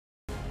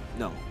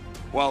No.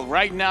 Well,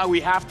 right now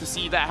we have to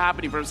see that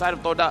happening from the side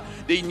of Toda.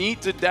 They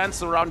need to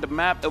dance around the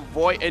map,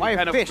 avoid any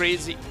kind of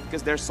crazy,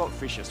 because they're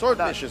swordfishes.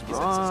 Swordfishes, bro.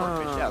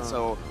 Swordfish, yeah.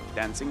 So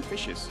dancing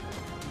fishes.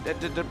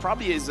 There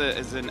probably is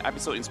an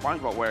episode in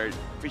SpongeBob where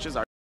fishes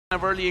are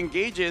of early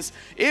engages.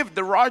 If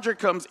the Roger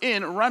comes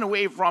in, run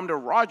away from the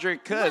Roger,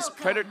 because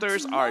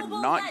predators are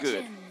not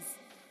good.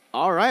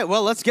 All right,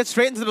 well, let's get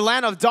straight into the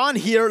land of Dawn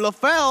here.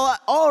 LaFell,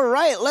 all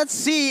right, let's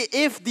see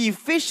if the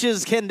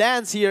fishes can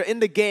dance here in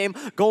the game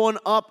going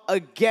up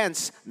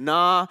against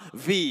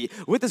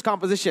NAVI. With this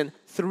composition,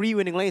 3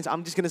 winning lanes.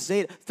 I'm just going to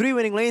say it. 3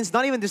 winning lanes.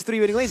 Not even just 3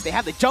 winning lanes. They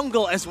have the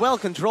jungle as well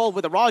controlled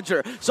with the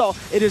Roger. So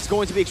it is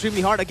going to be extremely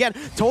hard. Again,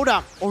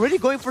 Toda already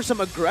going for some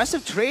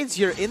aggressive trades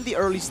here in the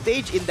early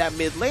stage in that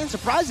mid lane.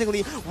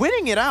 Surprisingly,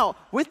 winning it out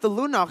with the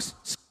Lunox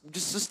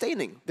just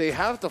sustaining. They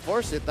have to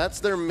force it. That's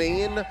their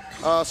main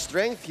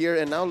strength here.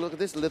 And now look at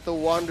this Little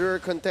Wanderer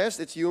contest.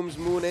 It's Yums,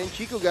 Moon, and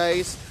Chico,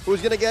 guys. Who's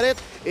going to get it?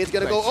 It's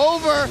going to go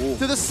over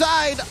to the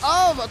side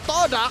of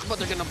Todak, but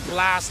they're going to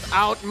blast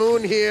out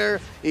Moon here.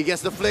 He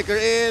gets the flicker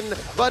in,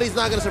 but he's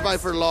not going to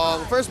survive for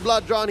long. First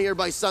blood drawn here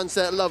by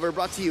Sunset Lover,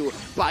 brought to you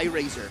by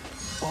Razor.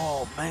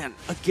 Oh man,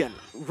 again,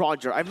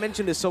 Roger. I've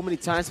mentioned this so many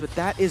times, but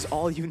that is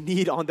all you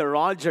need on the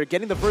Roger.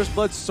 Getting the first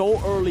blood so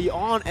early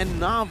on, and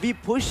Navi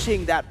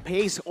pushing that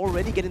pace,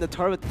 already getting the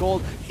turret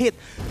gold hit.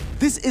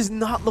 This is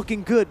not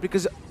looking good,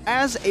 because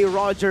as a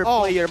Roger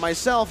player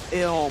myself,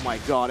 oh my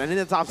god. And in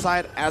the top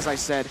side, as I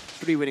said,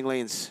 3 winning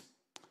lanes.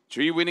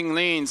 3 winning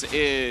lanes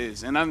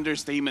is an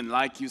understatement,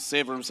 like you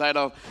say, from the side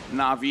of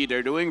Navi.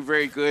 They're doing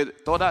very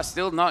good. Toda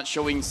still not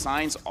showing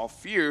signs of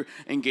fear,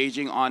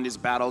 engaging on these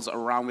battles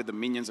around with the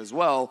minions as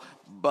well.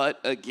 But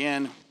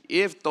again,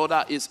 if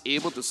Toda is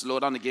able to slow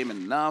down the game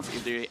enough,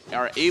 if they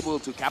are able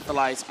to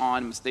capitalize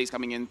on mistakes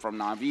coming in from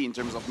Navi in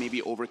terms of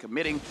maybe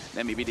overcommitting,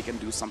 then maybe they can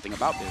do something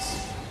about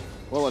this.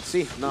 Well, let's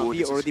see.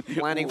 Navi already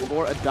planning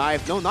for a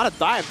dive. No, not a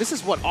dive. This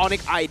is what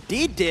Onyx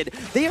ID did.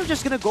 They are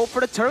just going to go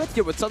for the turret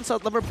here with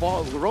Sunset Lover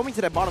roaming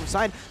to the bottom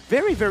side.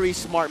 Very, very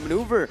smart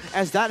maneuver,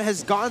 as that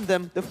has gotten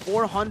them the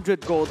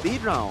 400 gold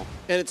lead now.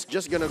 And it's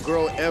just going to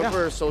grow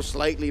ever so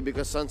slightly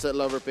because Sunset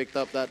Lover picked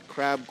up that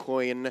crab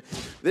coin.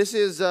 This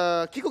is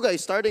Kiko,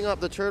 guys, starting up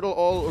the turtle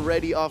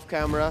already off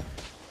camera.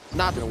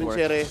 Natus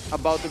Vincere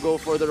about to go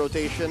for the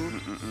rotation.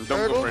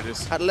 Don't go for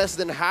this. At less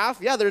than half.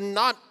 Yeah, they're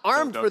not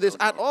armed for this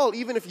at all.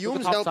 Even if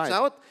Yums helps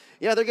out,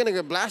 yeah, they're going to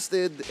get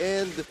blasted,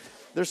 and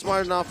they're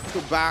smart enough to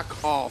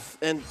back off.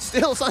 And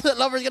still, Sunset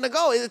Lover is going to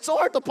go. It's so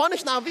hard to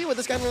punish Navi with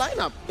this kind of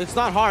lineup. It's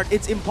not hard.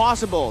 It's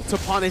impossible to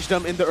punish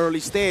them in the early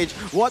stage.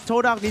 What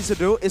Todak needs to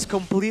do is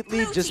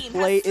completely just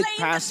play it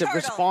passive,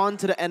 respond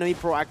to the enemy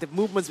proactive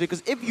movements,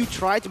 because if you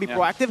try to be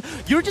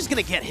proactive, you're just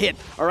going to get hit,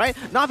 all right?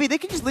 Navi, they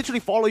can just literally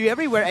follow you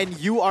everywhere, and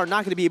you are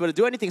not going to be able to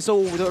do anything.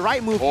 So the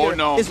right move here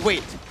is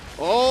wait.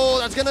 Oh,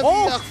 that's going to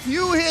be a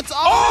few hits.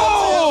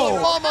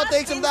 Momo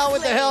takes him down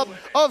with the help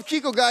of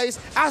Chico, guys,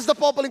 as the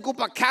Popolin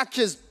Koopa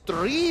catches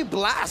 3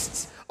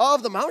 blasts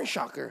of the Mountain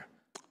Shocker.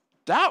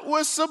 That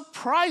was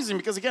surprising,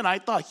 because again, I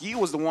thought he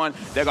was the one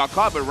that got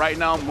caught, but right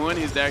now Moon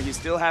is there. He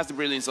still has the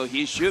brilliance, so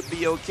he should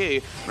be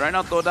okay. Right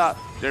now, Toda,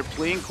 they're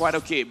playing quite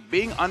okay.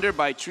 Being under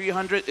by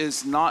 300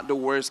 is not the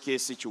worst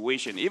case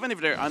situation. Even if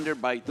they're under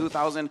by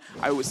 2,000,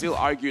 I would still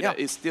argue that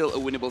it's still a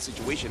winnable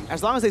situation.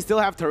 As long as they still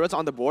have turrets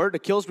on the board, the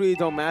kills really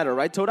don't matter,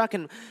 right? Toda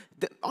can,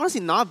 honestly,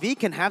 Navi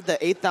can have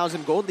the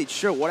 8,000 gold lead,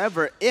 sure,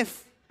 whatever,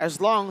 as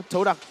long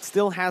Toda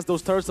still has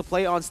those turrets to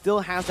play on,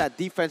 still has that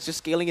defense, just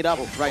scaling it up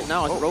right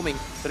now as roaming.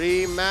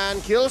 3-man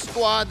kill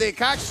squad. They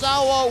catch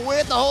Sawa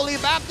with the Holy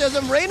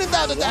Baptism, raining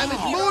down the damage.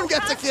 Moon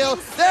gets a kill.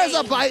 There's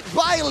a bite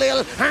by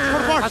Lil.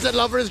 Sunset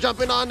Lover is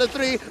jumping on the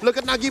 3. Look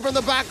at Nagi from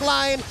the back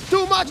line.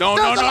 Too much.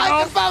 There's the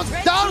life and bounce.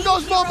 Down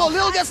goes Momo.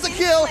 Lil gets the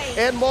kill.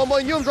 And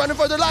Momo and Yums running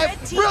for their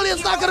life.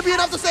 Brilliant's not going to be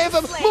enough to save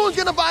him. Moon's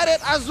going to bite it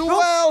as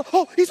well.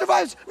 Oh, he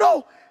survives.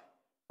 No.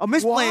 A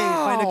misplay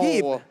by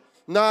Nagib.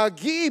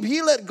 Nagib,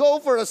 he let go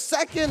for a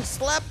second,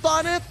 slept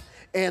on it,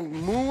 and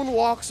Moon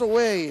walks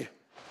away.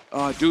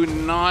 Do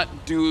not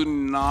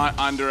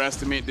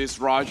underestimate this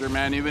Roger,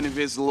 man. Even if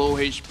it's low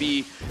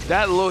HP,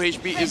 that low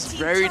HP is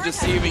very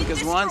deceiving,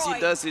 because once he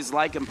does his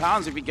like and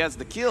pounds, if he gets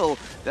the kill,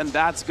 then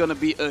that's going to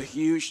be a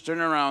huge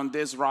turnaround.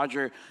 This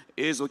Roger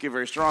is looking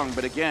very strong,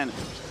 but again,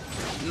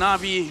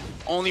 Navi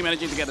only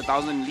managing to get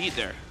 1,000 lead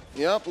there.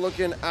 Yep,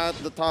 looking at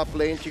the top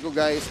lane, Chico,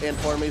 guys, and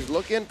Formes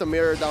looking to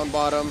mirror down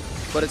bottom,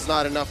 but it's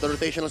not enough. The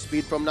rotational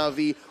speed from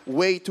Navi,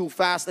 way too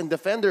fast, and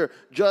Defender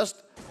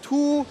just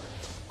too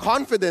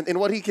confident in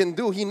what he can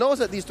do. He knows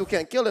that these two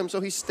can't kill him,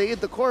 so he stayed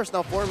the course.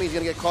 Now Forme is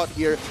going to get caught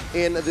here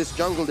in this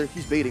jungle. There,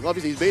 he's baiting.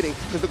 Obviously, he's baiting.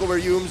 Because look where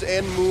Yums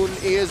and Moon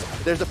is.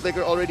 There's the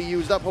flicker already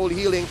used up. Holy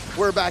healing.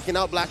 We're backing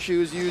out. Black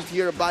Shoes used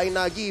here by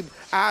Nagib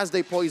as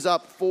they poise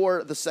up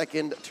for the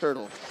second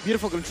turtle.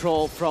 Beautiful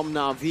control from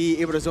Navi,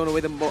 able to zone away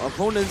the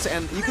opponents,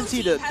 and you can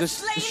see the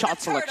shot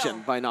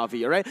selection by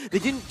Navi, all right? They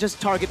didn't just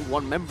target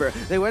one member,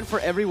 they went for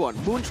everyone.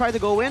 Moon tried to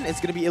go in, it's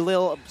going to be a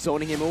little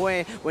zoning him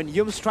away. When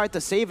Yums tried to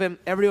save him,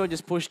 everyone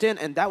just pushed pushed in,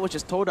 and that was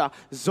just Toda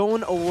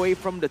zone away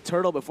from the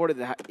turtle before it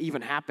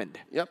even happened.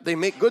 Yep, they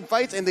make good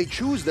fights and they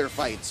choose their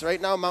fights.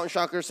 Right now, Mountain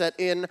Shocker set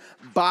in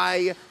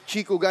by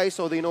Chico, guys,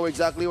 so they know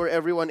exactly where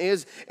everyone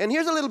is. And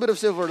here's a little bit of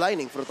silver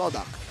lining for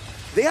Todak.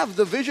 They have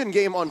the vision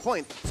game on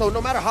point. So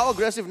no matter how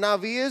aggressive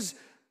Navi is,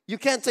 you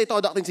can't say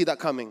Todak didn't see that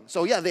coming.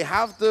 So yeah, they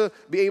have to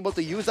be able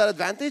to use that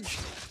advantage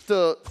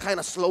to kind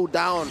of slow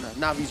down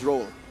Navi's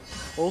roll.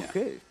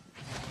 Okay. Yeah.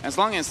 As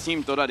long as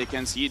Team Toda, they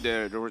can see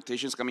the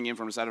rotations coming in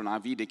from the side of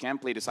Navi, they can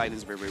play the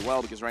silence very, very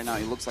well, because right now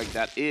it looks like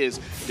that is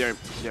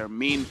their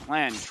main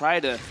plan. Try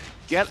to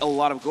get a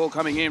lot of gold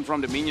coming in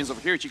from the minions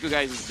over here. Chico,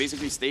 guys, is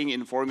basically staying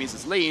in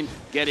Formi's lane,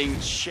 getting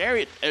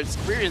shared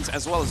experience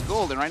as well as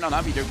gold. And right now,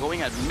 Navi, they're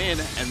going at mid,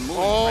 and Moon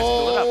tries to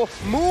build it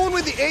up. Moon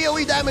with the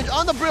AoE damage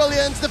on the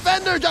Brilliance.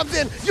 Defender jumps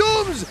in.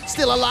 Yums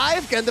still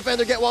alive. Can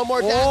Defender get one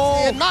more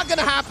dance in? Not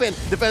gonna happen.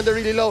 Defender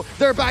really low.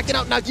 They're backing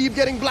out. Najib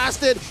getting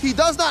blasted. He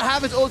does not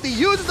have his ulti.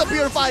 Uses the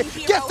Purify.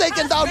 Gets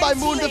taken down by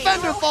Moon.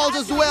 Defender falls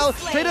as well.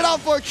 Traded out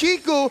for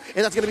Chiku.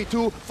 And that's gonna be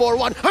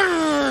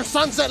 2-4-1.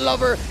 Sunset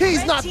Lover.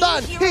 He's not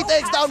done. He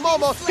takes down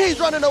Momo. He's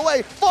running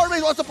away.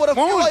 Formaze wants to put a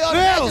few on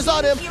edges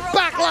on him.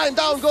 Backline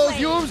down goes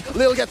Yums.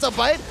 Lil gets a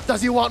bite.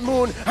 Does he want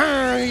Moon?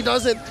 He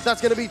doesn't.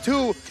 That's going to be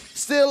 2.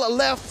 Still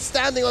left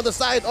standing on the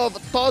side of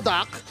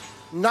Todak.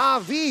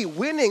 Navi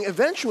winning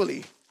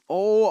eventually.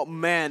 Oh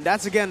man,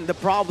 that's again the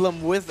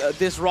problem with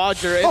this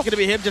Roger. It's gonna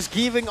be him just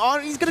keeping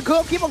on. He's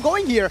gonna keep on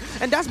going here,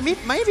 and that's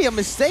maybe a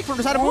mistake from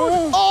the side of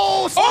Moon.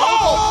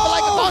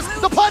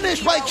 Like the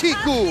punish by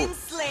Chiku.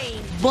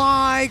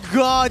 My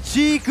God,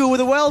 Chiku with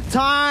a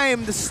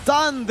well-timed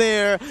stun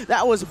there.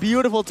 That was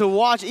beautiful to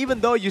watch. Even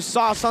though you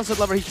saw Sunset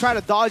Lover, he tried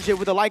to dodge it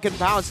with a Lycan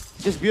Pounce.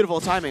 Just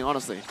beautiful timing,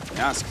 honestly.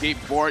 Yeah,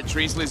 skateboard,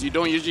 traceless. You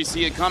don't usually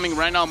see it coming.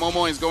 Right now,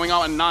 Momo is going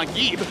out and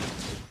Nagib.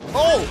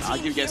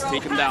 Nagib gets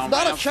taken down.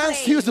 Not a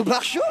chance to use the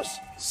black shoes.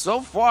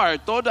 So far,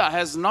 Toda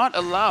has not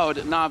allowed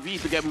Navi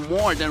to get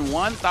more than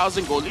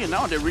 1,000 gold. And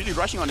now they're really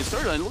rushing on this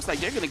turtle, and it looks like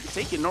they're going to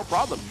take it no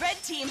problem.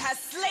 Red team has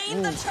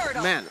slain the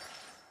turtle. Man,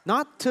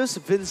 not just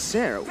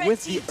Vincer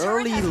with the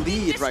early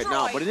lead right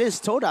now, but it is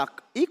Todak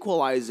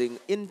equalizing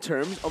in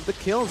terms of the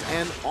kills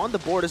and on the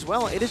board as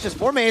well. It is just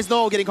Formaze,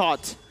 no, getting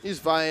caught. He's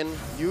fine.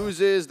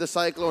 Uses the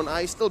Cyclone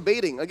Eye, still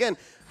baiting. Again,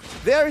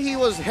 there he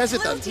was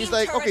hesitant. He's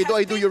like, okay, do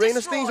I do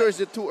Uranus things or is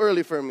it too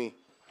early for me?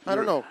 I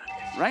don't know.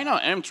 Right now,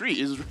 M3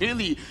 is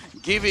really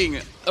giving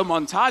a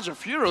montage of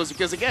heroes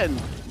because, again,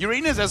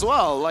 Uranus as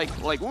well, like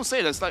we'll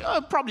say, that's like,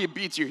 probably a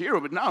B-tier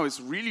hero, but now it's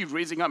really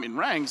raising up in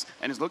ranks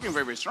and it's looking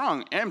very, very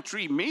strong.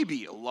 M3,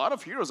 maybe a lot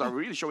of heroes are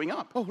really showing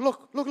up. Oh,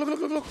 look.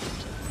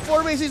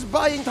 Formaze is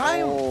buying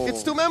time.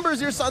 It's 2 members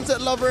here,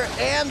 Sunset Lover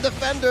and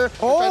Defender.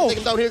 Trying to take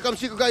him down. Here comes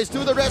Chico, guys, to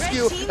the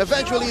rescue.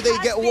 Eventually, they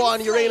get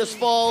one. Uranus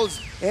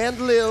falls. And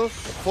Lil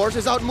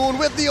forces out Moon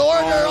with the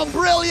order of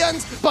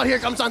brilliance. But here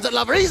comes Sunset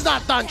Lover. He's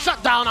not done.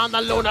 Shut down on the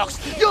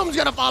Lunox. Yum's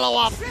gonna follow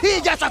up.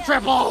 He gets a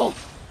triple.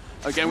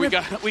 Again, we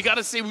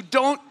gotta say,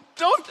 don't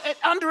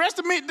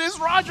underestimate this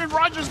Roger.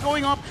 Roger's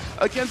going up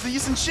against the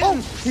Eastern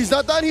Shin. He's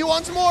not done. He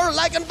wants more.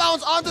 Lycan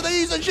bounce onto the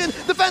Eastern Shin.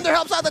 Defender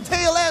helps out the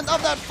tail end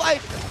of that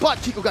fight.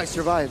 But Chico, guys,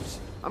 survives.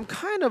 I'm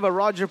kind of a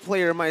Roger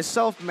player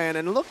myself, man,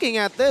 and looking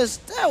at this,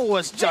 that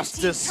was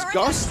just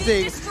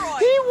disgusting.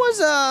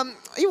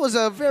 He was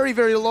very,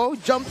 very low,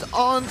 jumped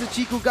onto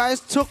Chico, guys,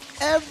 took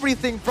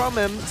everything from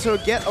him to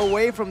get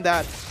away from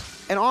that.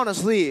 And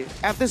honestly,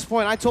 at this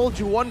point, I told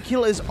you 1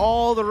 kill is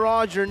all the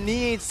Roger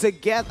needs to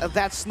get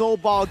that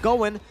snowball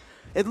going.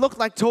 It looked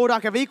like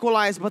Todak have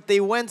equalized, but they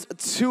went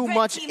too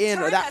much in.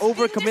 That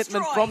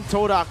overcommitment from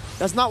Todak,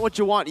 that's not what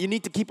you want. You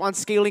need to keep on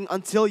scaling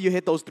until you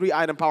hit those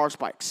 3-item power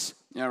spikes.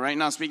 Yeah, right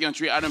now, speaking of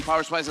 3-item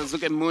power spikes, let's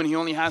look at Moon. He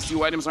only has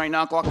 2 items right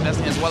now, Clock of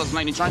Destiny as well as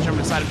Lightning Charge on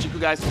the side of Chico,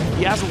 guys.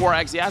 He has the War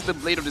Axe, he has the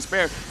Blade of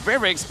Despair. Very,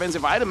 very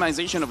expensive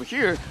itemization over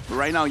here, but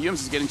right now,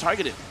 Yums is getting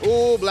targeted.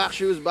 Oh, Black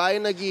Shoes by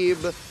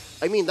Nagib.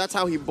 I mean, that's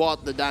how he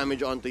bought the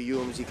damage onto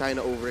Yums. He kind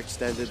of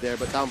overextended there,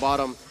 but down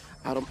bottom,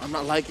 I'm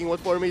not liking what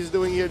Formaze is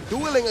doing here.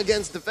 Dueling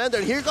against Defender,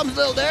 and here comes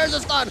Lil. There's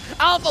a stun.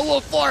 Alpha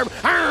Wolf form,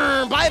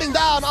 biting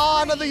down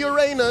on the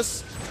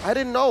Uranus. I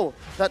didn't know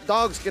that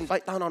dogs can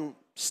bite down on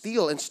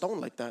steel and stone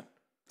like that.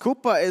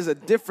 Koopa is a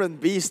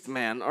different beast,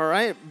 man, all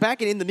right?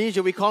 Back in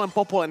Indonesia, we call him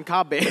Popo and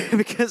Kabe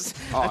because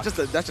that's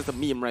just a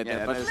meme right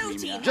there. That is a meme,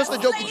 yeah. Just a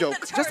jokey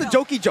joke. Just a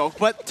jokey joke,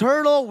 but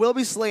Turtle will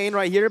be slain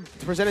right here,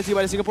 presented to you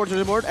by the Singapore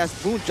Tourism Board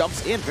as Moon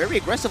jumps in very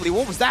aggressively.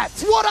 What was that?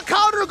 What a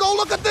counter goal,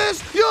 look at this!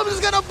 Yums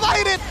is gonna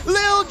bite it!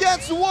 Lil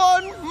gets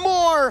one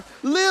more!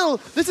 Lil,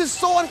 this is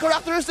so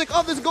uncharacteristic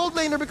of this gold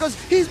laner because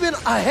he's been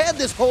ahead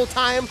this whole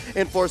time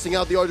and forcing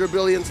out the Order of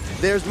Brilliance.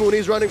 There's Moon,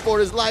 he's running for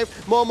his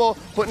life. Momo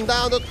putting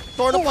down the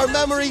Thorn of Our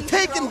Memory,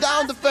 taking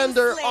down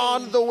Defender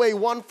on the way,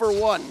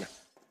 1-for-1.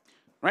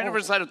 Right over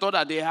the side of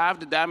Toda, they have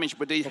the damage,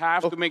 but they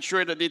have to make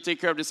sure that they take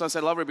care of the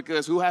Sunset Lover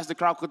because who has the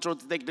crowd control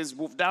to take this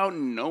move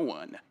down? No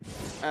one.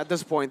 At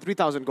this point,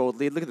 3,000 gold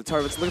lead. Look at the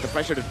targets, look at the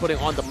pressure they're putting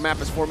on the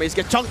map as Formaze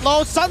get chunked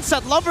low.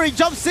 Sunset Lover, he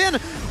jumps in.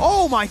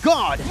 Oh my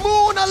God.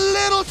 Moon a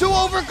little too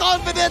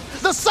overconfident.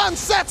 The sun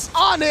sets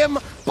on him.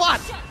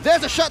 but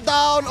there's a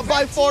shutdown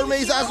by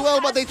Formaze as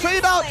well, but they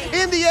trade out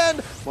in the end.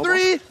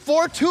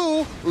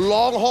 3-4-2,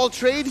 long haul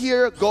trade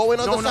here, going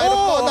on the side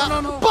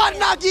of Toda. But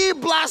Nagi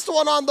blasts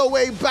one on the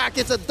way back.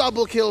 It's a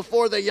double kill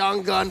for the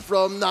young gun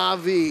from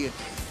Navi.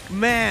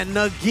 Man,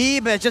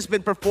 Nagib has just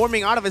been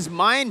performing out of his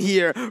mind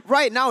here.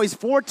 Right now, he's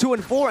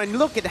 4-2-4, and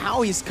look at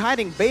how he's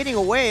kiting, baiting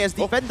away as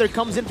Defender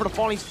comes in for the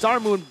Falling Star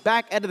Moon,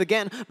 back at it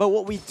again. But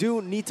what we do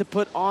need to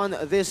put on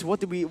this, what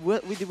do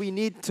we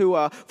need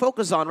to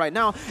focus on right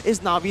now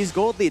is Navi's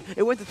gold lead.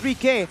 It went to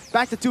 3K,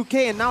 back to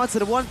 2K, and now it's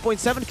at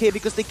 1.7K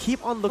because they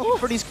keep on looking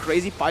for these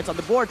crazy fights on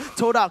the board.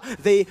 Toda,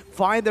 they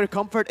find their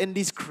comfort in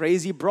these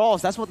crazy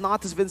brawls. That's what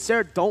Natas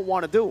Vincere don't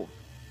want to do.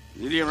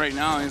 Lydia right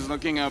now is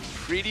looking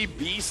pretty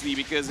beastly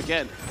because,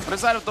 again, on the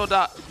side of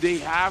Toda, they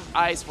have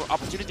eyes for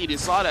opportunity. They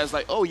saw that as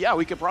like, oh yeah,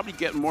 we could probably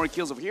get more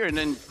kills over here and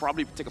then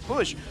probably take a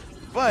push.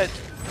 But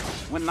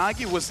when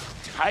Nagi was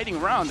hiding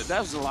around,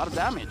 that was a lot of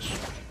damage.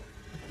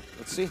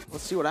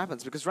 Let's see what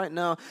happens, because right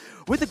now,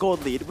 with the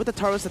gold lead, with the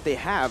turrets that they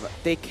have,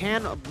 they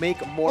can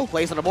make more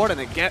plays on the board and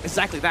they get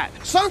exactly that.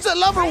 Sunset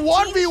Lover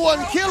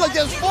 1v1 kill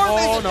against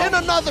Formaze in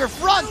another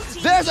front.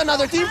 There's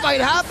another team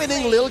fight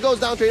happening. Lil goes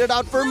down, traded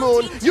out for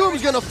Moon.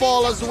 Yoom's gonna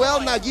fall as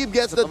well. Nagib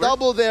gets the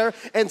double there,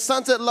 and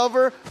Sunset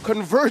Lover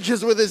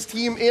converges with his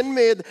team in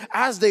mid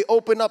as they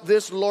open up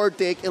this Lord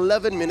take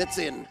 11 minutes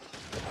in.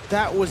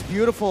 That was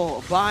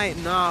beautiful by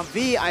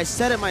Navi. I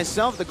said it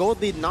myself, the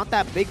gold lead not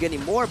that big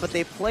anymore, but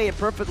they play it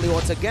perfectly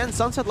once again.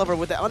 Sunset Lover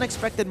with the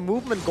unexpected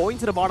movement going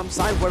to the bottom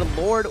side where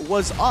Lord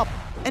was up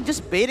and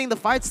just baiting the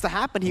fights to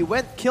happen. He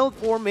went, killed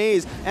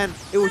Formaze, and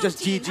it was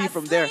just GG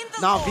from there.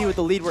 Navi with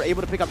the lead were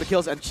able to pick up the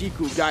kills, and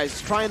Chiku,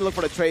 guys, trying to look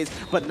for the trades,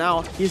 but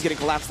now he's getting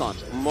collapsed on.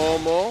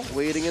 Momo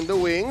waiting in the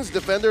wings.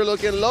 Defender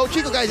looking low.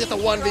 Chiku, guys, gets a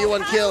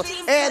 1v1 kill,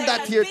 and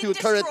that tier 2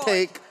 turret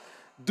take.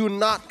 Do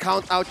not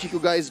count out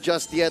Chiku, guys,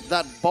 just yet.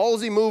 That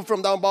ballsy move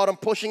from down bottom,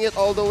 pushing it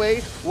all the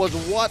way, was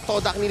what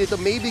Todak needed to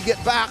maybe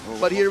get back.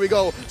 But here we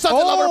go.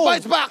 Sunset Lover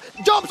bites back,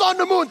 jumps on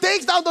the Moon,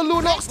 takes down the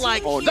Lunox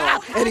like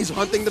that, and he's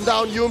hunting them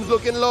down. Yoom's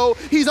looking low.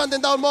 He's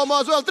hunting down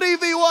Momo as well.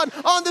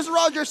 3v1 on this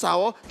Roger.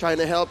 Sao trying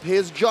to help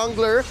his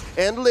jungler,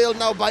 and Lil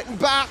now biting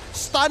back,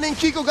 stunning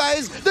Chiku,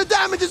 guys. The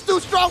damage is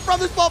too strong from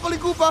this Popoli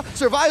Koopa.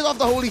 Survives off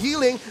the Holy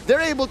Healing. They're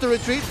able to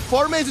retreat.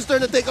 Formaze is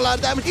starting to take a lot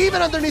of damage.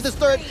 Even underneath his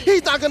turret,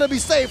 he's not going to be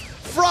safe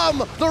from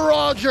the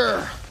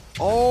Roger.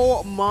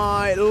 Oh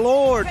my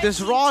lord,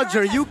 this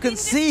Roger, you can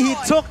see he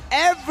took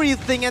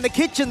everything in the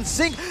kitchen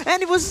sink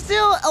and he was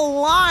still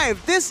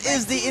alive. This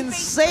is the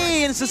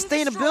insane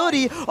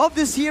sustainability of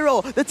this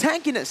hero, the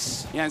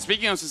tankiness. Yeah, and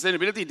speaking of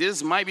sustainability,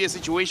 this might be a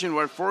situation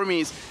where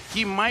Formaze,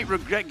 he might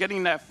regret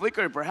getting that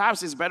flicker.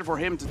 Perhaps it's better for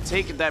him to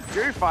take that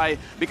Purify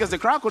because the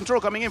crowd control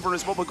coming in from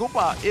this Popoli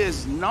Koopa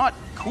is not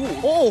cool.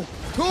 Oh,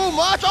 too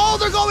much. Oh,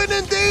 they're going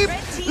in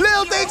deep.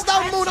 Lil takes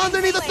down Moon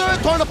underneath the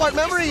third. Torn apart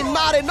memory,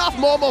 not enough.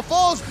 Momo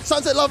falls.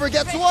 Sunset Lover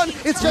gets one.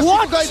 It's just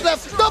two guys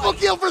left. Double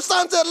kill for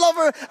Sunset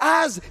Lover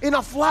as in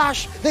a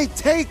flash, they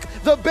take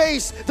the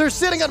base. They're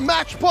sitting at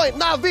match point.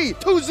 Navi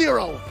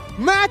 2-0.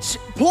 Match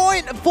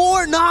point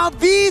for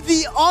Navi,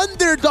 the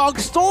underdog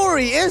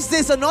story. Is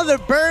this another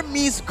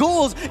Burmese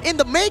goals in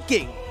the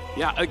making?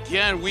 Yeah,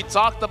 again, we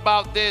talked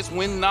about this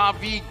when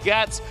Navi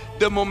gets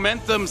the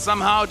momentum.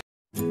 Somehow